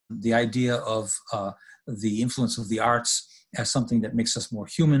The idea of the influence of the arts as something that makes us more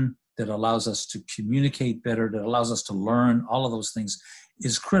human, that allows us to communicate better, that allows us to learn, all of those things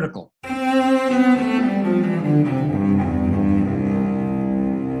is critical.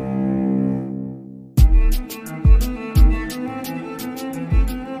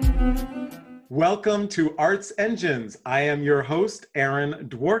 Welcome to Arts Engines. I am your host, Aaron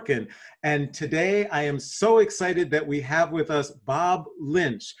Dworkin, and today I am so excited that we have with us Bob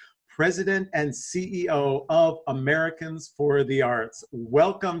Lynch, President and CEO of Americans for the Arts.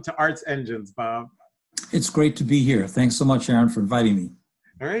 Welcome to Arts Engines, Bob. It's great to be here. Thanks so much, Aaron, for inviting me.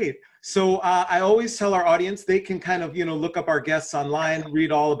 All right. So I always tell our audience they can kind of, look up our guests online,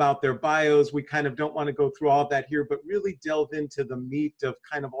 read all about their bios. We kind of don't want to go through all of that here, but really delve into the meat of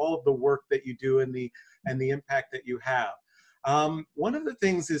kind of all of the work that you do and the impact that you have. One of the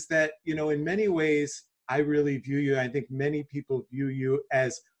things is that, in many ways, I really view you, I think many people view you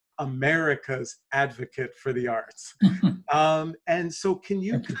as America's advocate for the arts. And so can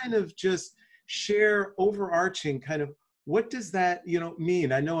you kind of just share overarching kind of what does that,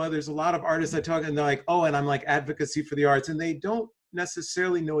 mean? I know there's a lot of artists I talk and they're like, oh, and I'm like advocacy for the arts, and they don't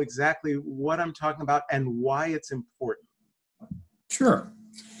necessarily know exactly what I'm talking about and why it's important. Sure.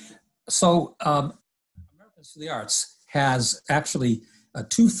 So Americans for the Arts has actually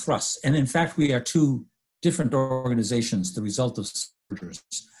two thrusts, and in fact, we are two different organizations, the result of mergers.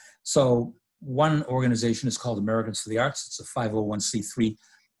 So one organization is called Americans for the Arts. It's a 501c3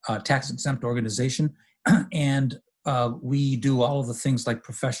 tax-exempt organization, and we do all of the things like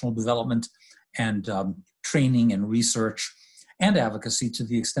professional development and training and research and advocacy to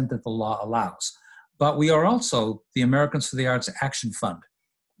the extent that the law allows. But we are also the Americans for the Arts Action Fund.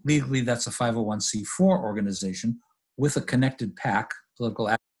 Legally, that's a 501c4 organization with a connected PAC, political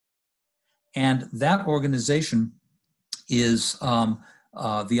action. And that organization is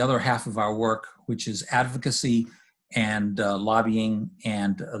the other half of our work, which is advocacy and lobbying,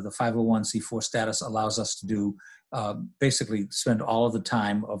 and the 501c4 status allows us to do basically spend all of the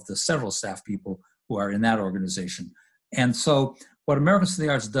time of the several staff people who are in that organization. And so what Americans for the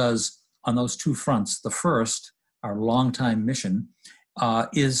Arts does on those two fronts, the first, our longtime mission,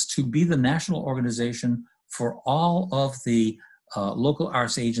 is to be the national organization for all of the local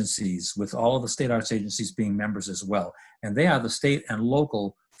arts agencies, with all of the state arts agencies being members as well. And they are the state and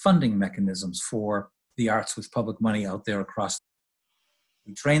local funding mechanisms for the arts with public money out there across.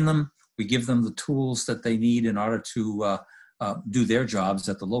 We train them, we give them the tools that they need in order to do their jobs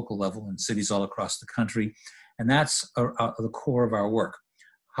at the local level in cities all across the country. And that's the core of our work.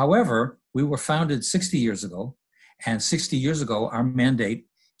 However, we were founded 60 years ago, and 60 years ago, our mandate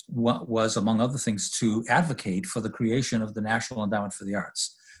was, among other things, to advocate for the creation of the National Endowment for the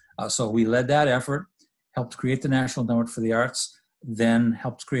Arts. So we led that effort, helped create the National Endowment for the Arts, then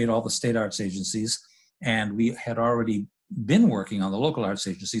helped create all the state arts agencies. And we had already been working on the local arts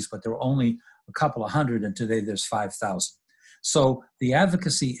agencies, but there were only a couple of hundred, and today there's 5,000. So the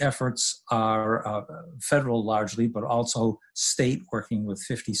advocacy efforts are federal largely, but also state, working with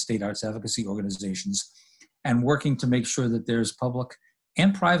 50 state arts advocacy organizations, and working to make sure that there's public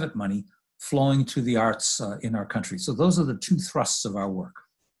and private money flowing to the arts in our country. So those are the two thrusts of our work.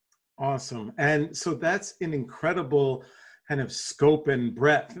 Awesome. And so that's an incredible kind of scope and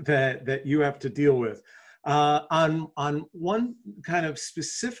breadth that you have to deal with. On one kind of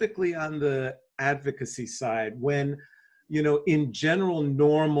specifically on the advocacy side, when, in general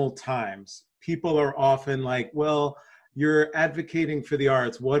normal times, people are often like, well, you're advocating for the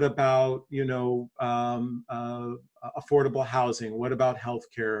arts. What about, affordable housing? What about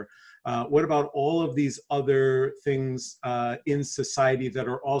healthcare? What about all of these other things in society that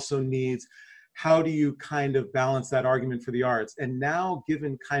are also needs? How do you kind of balance that argument for the arts? And now,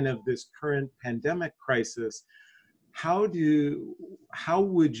 given kind of this current pandemic crisis, how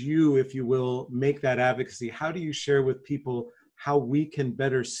would you, if you will, make that advocacy? How do you share with people how we can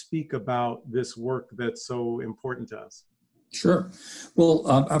better speak about this work that's so important to us? Sure.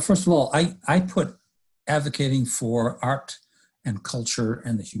 Well, first of all, I put advocating for art and culture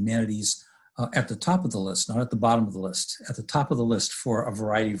and the humanities at the top of the list, not at the bottom of the list, at the top of the list for a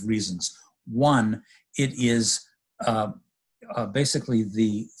variety of reasons. One, it is basically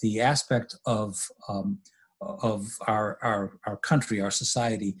the aspect of our country, our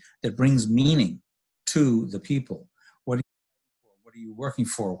society, that brings meaning to the people. What are you working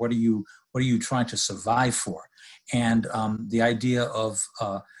for? What are you trying to survive for? And the idea of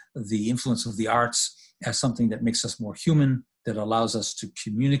the influence of the arts as something that makes us more human, that allows us to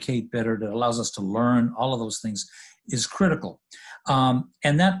communicate better, that allows us to learn, all of those things is critical.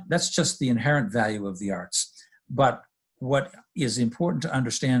 And that's just the inherent value of the arts. But what is important to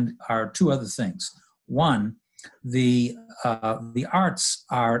understand are two other things. One, the arts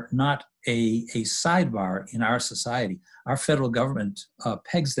are not a sidebar in our society. Our federal government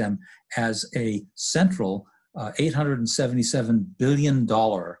pegs them as a central $877 billion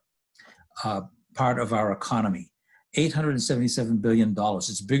part of our economy. $877 billion.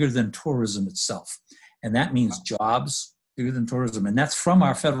 It's bigger than tourism itself. And that means jobs, bigger than tourism. And that's from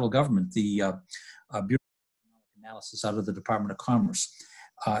our federal government, the Bureau of Economic Analysis out of the Department of Commerce.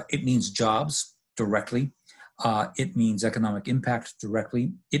 It means jobs directly. It means economic impact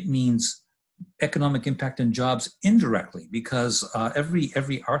directly. It means economic impact and jobs indirectly, because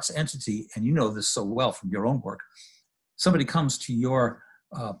every arts entity, and you know this so well from your own work, somebody comes to your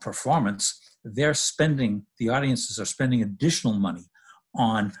performance, the audiences are spending additional money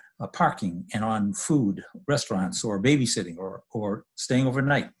on parking and on food, restaurants, or babysitting, or staying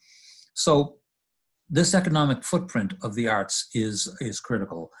overnight. So this economic footprint of the arts is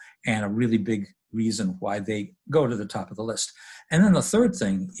critical, and a really big reason why they go to the top of the list. And then the third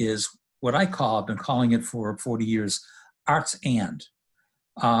thing is what I've been calling it for 40 years, arts and.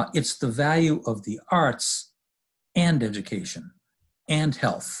 It's the value of the arts and education and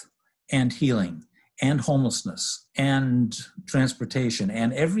health and healing and homelessness and transportation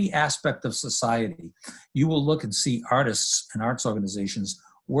and every aspect of society. You will look and see artists and arts organizations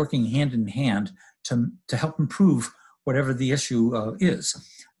working hand in hand to help improve whatever the issue is.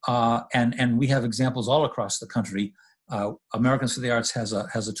 And we have examples all across the country. Americans for the Arts has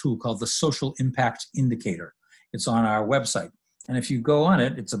a tool called the Social Impact Indicator. It's on our website. And if you go on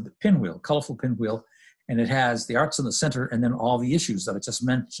it, it's a pinwheel, colorful pinwheel, and it has the arts in the center and then all the issues that I just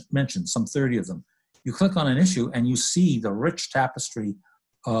mentioned, some 30 of them. You click on an issue and you see the rich tapestry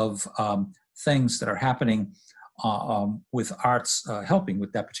of things that are happening with arts helping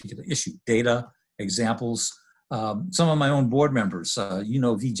with that particular issue. Data, examples. Some of my own board members,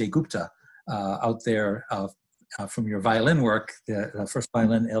 Vijay Gupta out there from your violin work, the first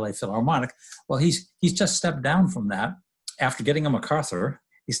violin LA Philharmonic. Well, he's just stepped down from that after getting a MacArthur.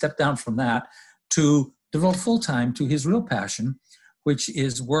 He stepped down from that to devote full time to his real passion, which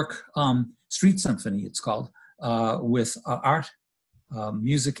is work, Street Symphony, it's called, with art,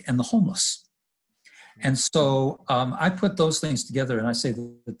 music, and the homeless. And so I put those things together and I say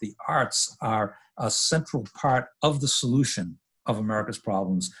that the arts are a central part of the solution of America's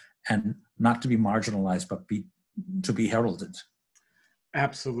problems, and not to be marginalized, but to be heralded.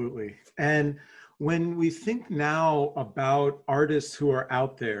 Absolutely. And when we think now about artists who are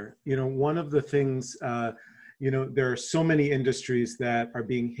out there, one of the things, there are so many industries that are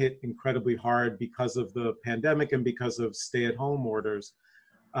being hit incredibly hard because of the pandemic and because of stay-at-home orders.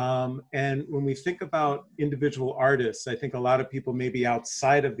 And when we think about individual artists, I think a lot of people maybe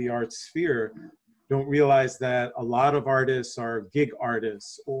outside of the art sphere don't realize that a lot of artists are gig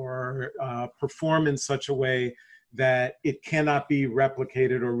artists or perform in such a way that it cannot be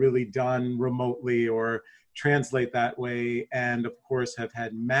replicated or really done remotely or translate that way, and of course have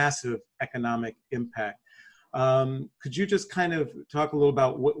had massive economic impact. Could you just kind of talk a little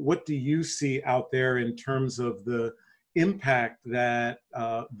about what do you see out there in terms of the impact that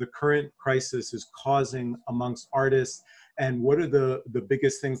the current crisis is causing amongst artists, and what are the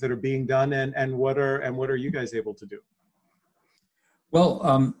biggest things that are being done, and what are you guys able to do?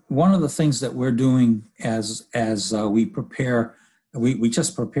 Well, one of the things that we're doing as we prepare, we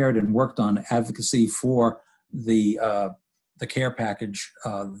just prepared and worked on advocacy for the care package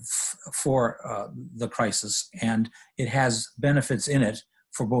for the crisis, and it has benefits in it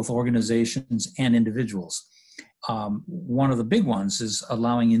for both organizations and individuals. One of the big ones is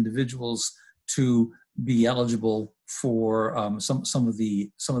allowing individuals to be eligible for some of the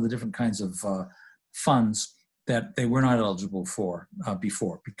different kinds of funds that they were not eligible for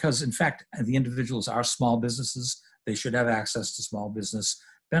before. Because in fact, the individuals are small businesses. They should have access to small business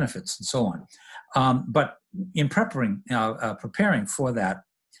benefits and so on. But in preparing for that,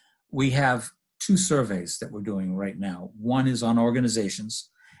 we have two surveys that we're doing right now. One is on organizations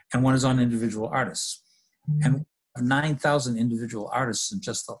and one is on individual artists. And 9,000 individual artists in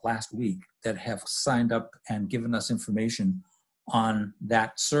just the last week that have signed up and given us information on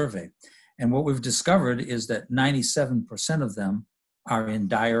that survey. And what we've discovered is that 97% of them are in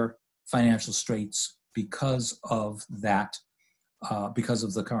dire financial straits because of that, because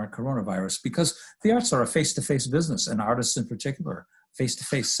of the current coronavirus, because the arts are a face-to-face business, and artists in particular,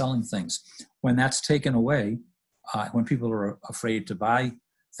 face-to-face selling things. When that's taken away, when people are afraid to buy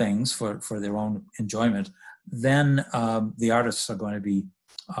things for their own enjoyment, then the artists are going to be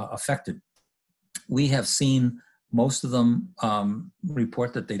affected. We have seen Most of them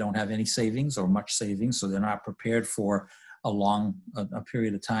report that they don't have any savings or much savings, so they're not prepared for a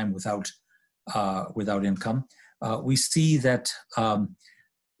period of time without income. We see that a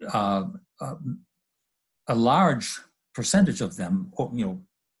large percentage of them,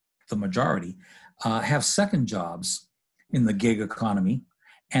 the majority, have second jobs in the gig economy.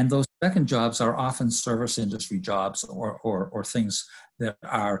 And those second jobs are often service industry jobs or things that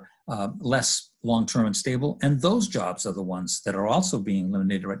are less long-term and stable. And those jobs are the ones that are also being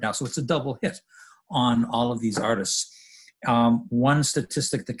eliminated right now. So it's a double hit on all of these artists. One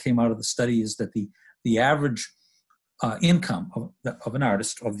statistic that came out of the study is that the average income of an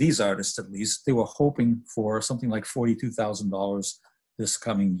artist, of these artists at least, they were hoping for something like $42,000 this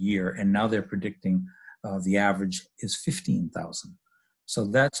coming year. And now they're predicting the average is $15,000. So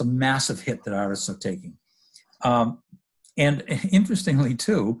that's a massive hit that artists are taking. And interestingly,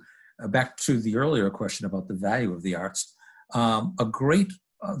 too, back to the earlier question about the value of the arts,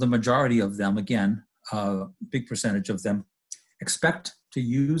 the majority of them, again, big percentage of them, expect to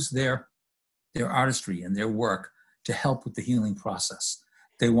use their artistry and their work to help with the healing process.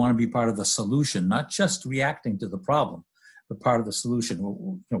 They want to be part of the solution, not just reacting to the problem, but part of the solution.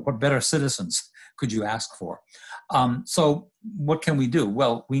 What better citizens could you ask for? So what can we do?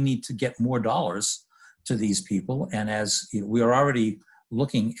 Well, we need to get more dollars to these people. And as we are already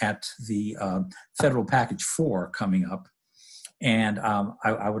looking at the federal package 4 coming up, and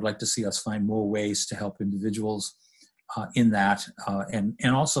I would like to see us find more ways to help individuals in that, and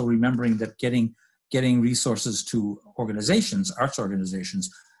also remembering that getting resources to organizations, arts organizations,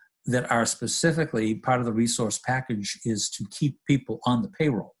 that are specifically part of the resource package is to keep people on the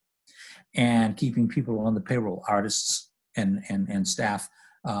payroll. And keeping people on the payroll, artists and staff,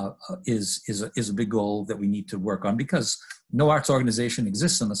 is a big goal that we need to work on, because no arts organization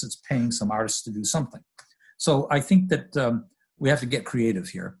exists unless it's paying some artists to do something. So I think that we have to get creative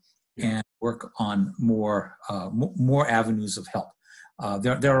here and work on more avenues of help.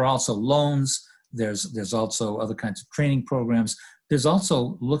 There are also loans. There's also other kinds of training programs. There's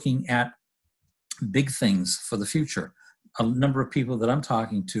also looking at big things for the future. A number of people that I'm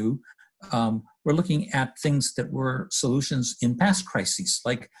talking to, we're looking at things that were solutions in past crises,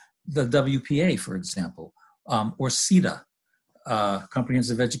 like the WPA, for example, or CETA,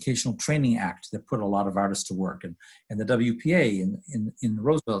 Comprehensive Educational Training Act, that put a lot of artists to work, and the WPA in the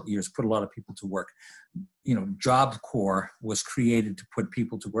Roosevelt years put a lot of people to work. Job Corps was created to put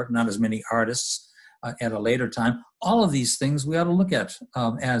people to work, not as many artists at a later time. All of these things we ought to look at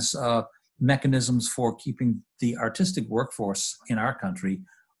as mechanisms for keeping the artistic workforce in our country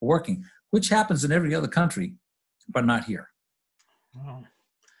working, which happens in every other country, but not here. Wow.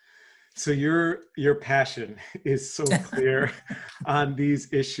 So your passion is so clear on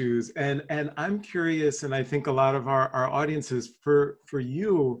these issues. And I'm curious, and I think a lot of our audiences, for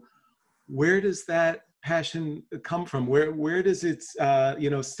you, where does that passion come from? Where does it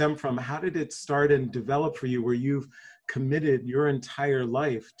stem from? How did it start and develop for you, where you've committed your entire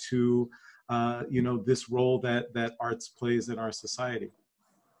life to this role that arts plays in our society?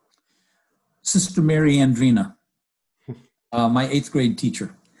 Sister Mary Andrina, my 8th grade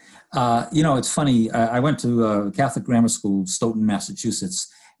teacher. It's funny, I went to Catholic Grammar School, Stoughton, Massachusetts,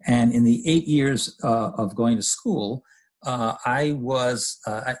 and in the 8 years of going to school, I was,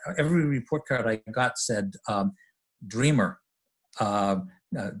 every report card I got said, dreamer,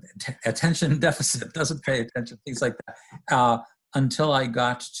 attention deficit, doesn't pay attention, things like that, until I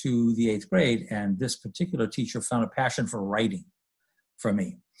got to the 8th grade, and this particular teacher found a passion for writing for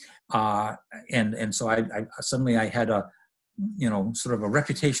me. And so I suddenly had a, sort of a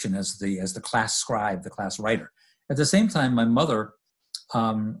reputation as the class scribe, the class writer. At the same time, my mother,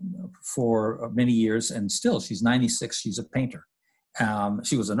 for many years, and still, she's 96, she's a painter.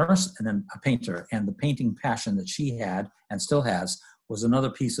 She was a nurse and then a painter, and the painting passion that she had and still has was another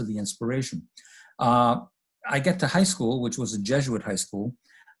piece of the inspiration. I get to high school, which was a Jesuit high school,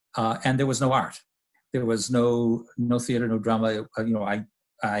 and there was no art. There was no theater, no drama.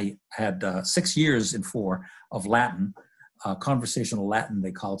 I had 6 years in 4 of Latin, conversational Latin,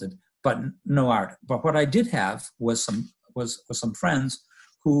 they called it, but no art. But what I did have was some friends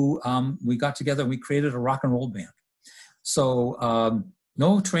who we got together and we created a rock and roll band. So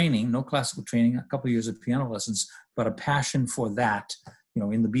no training, no classical training, a couple of years of piano lessons, but a passion for that,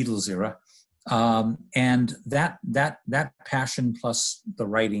 in the Beatles era. And that passion plus the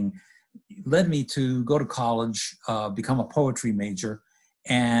writing led me to go to college, become a poetry major,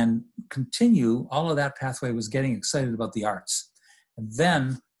 and continue. All of that pathway was getting excited about the arts. And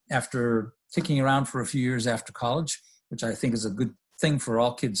then after kicking around for a few years after college, which I think is a good thing for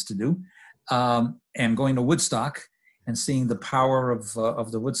all kids to do, and going to Woodstock and seeing the power of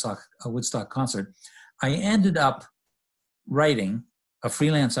the Woodstock concert, I ended up writing a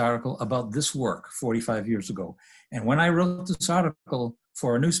freelance article about this work 45 years ago. And when I wrote this article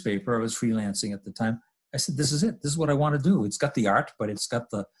for a newspaper, I was freelancing at the time, I said, this is it. This is what I want to do. It's got the art, but it's got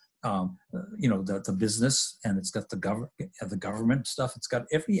the, the business, and it's got the government stuff. It's got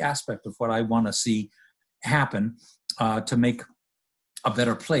every aspect of what I want to see happen to make a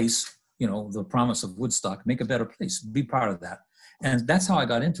better place. The promise of Woodstock, make a better place, be part of that. And that's how I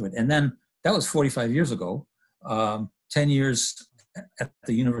got into it. And then that was 45 years ago, 10 years at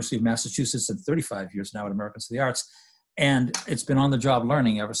the University of Massachusetts and 35 years now at Americans for the Arts. And it's been on the job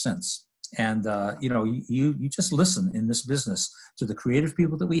learning ever since. And, you just listen in this business to the creative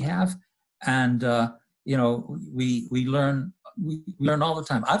people that we have. And, we learn all the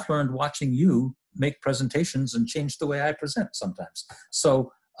time. I've learned watching you make presentations and change the way I present sometimes.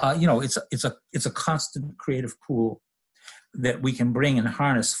 So, it's a constant creative pool that we can bring and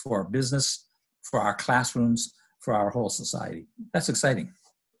harness for our business, for our classrooms, for our whole society. That's exciting.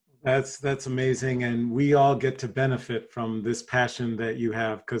 That's amazing. And we all get to benefit from this passion that you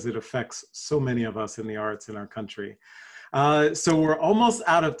have, because it affects so many of us in the arts in our country. So we're almost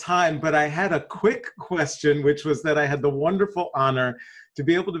out of time, but I had a quick question, which was that I had the wonderful honor to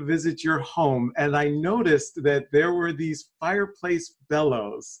be able to visit your home. And I noticed that there were these fireplace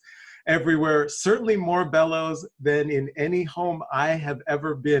bellows everywhere, certainly more bellows than in any home I have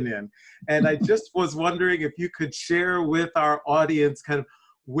ever been in. And I just was wondering if you could share with our audience kind of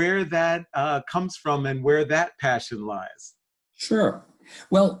where that comes from and where that passion lies. Sure.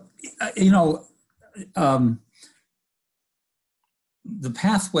 Well, the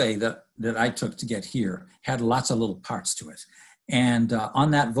pathway that I took to get here had lots of little parts to it. And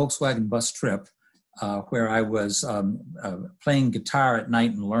on that Volkswagen bus trip, where I was playing guitar at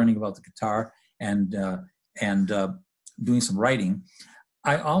night and learning about the guitar and doing some writing,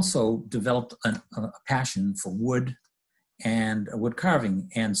 I also developed a passion for wood and wood carving.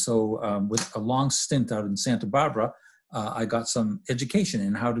 And so with a long stint out in Santa Barbara, I got some education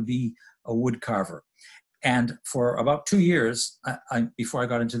in how to be a wood carver. And for about 2 years, before I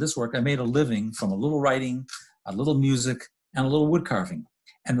got into this work, I made a living from a little writing, a little music, and a little wood carving.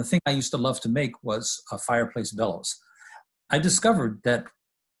 And the thing I used to love to make was fireplace bellows. I discovered that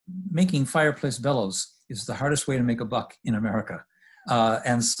making fireplace bellows is the hardest way to make a buck in America.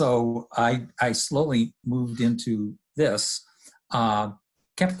 And so I slowly moved into this,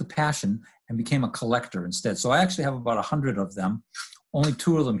 kept the passion, and became a collector instead. So I actually have about 100 of them. Only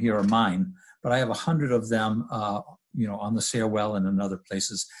 2 of them here are mine, but I have 100 of them, on the stairwell and in other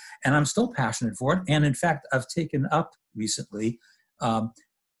places. And I'm still passionate for it. And in fact, I've taken up recently,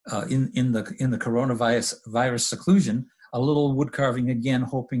 in the coronavirus seclusion, a little wood carving again,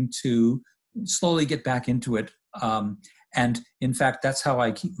 hoping to slowly get back into it. And in fact, that's how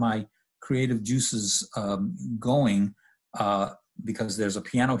I keep my creative juices going, because there's a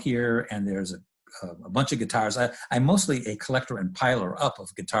piano here and there's a bunch of guitars. I'm mostly a collector and piler up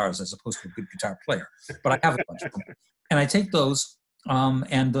of guitars as opposed to a good guitar player, but I have a bunch of them. And I take those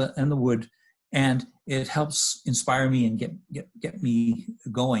and the wood, and it helps inspire me and get me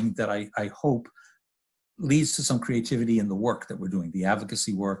going, that I hope leads to some creativity in the work that we're doing, the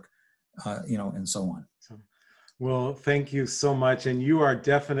advocacy work, and so on. Well, thank you so much. And you are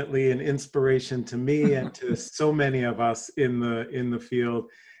definitely an inspiration to me and to so many of us in the field.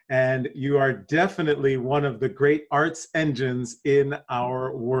 And you are definitely one of the great arts engines in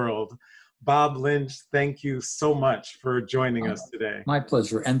our world. Bob Lynch, thank you so much for joining us today. My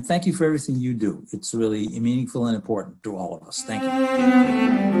pleasure. And thank you for everything you do. It's really meaningful and important to all of us. Thank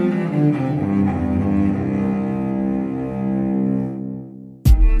you.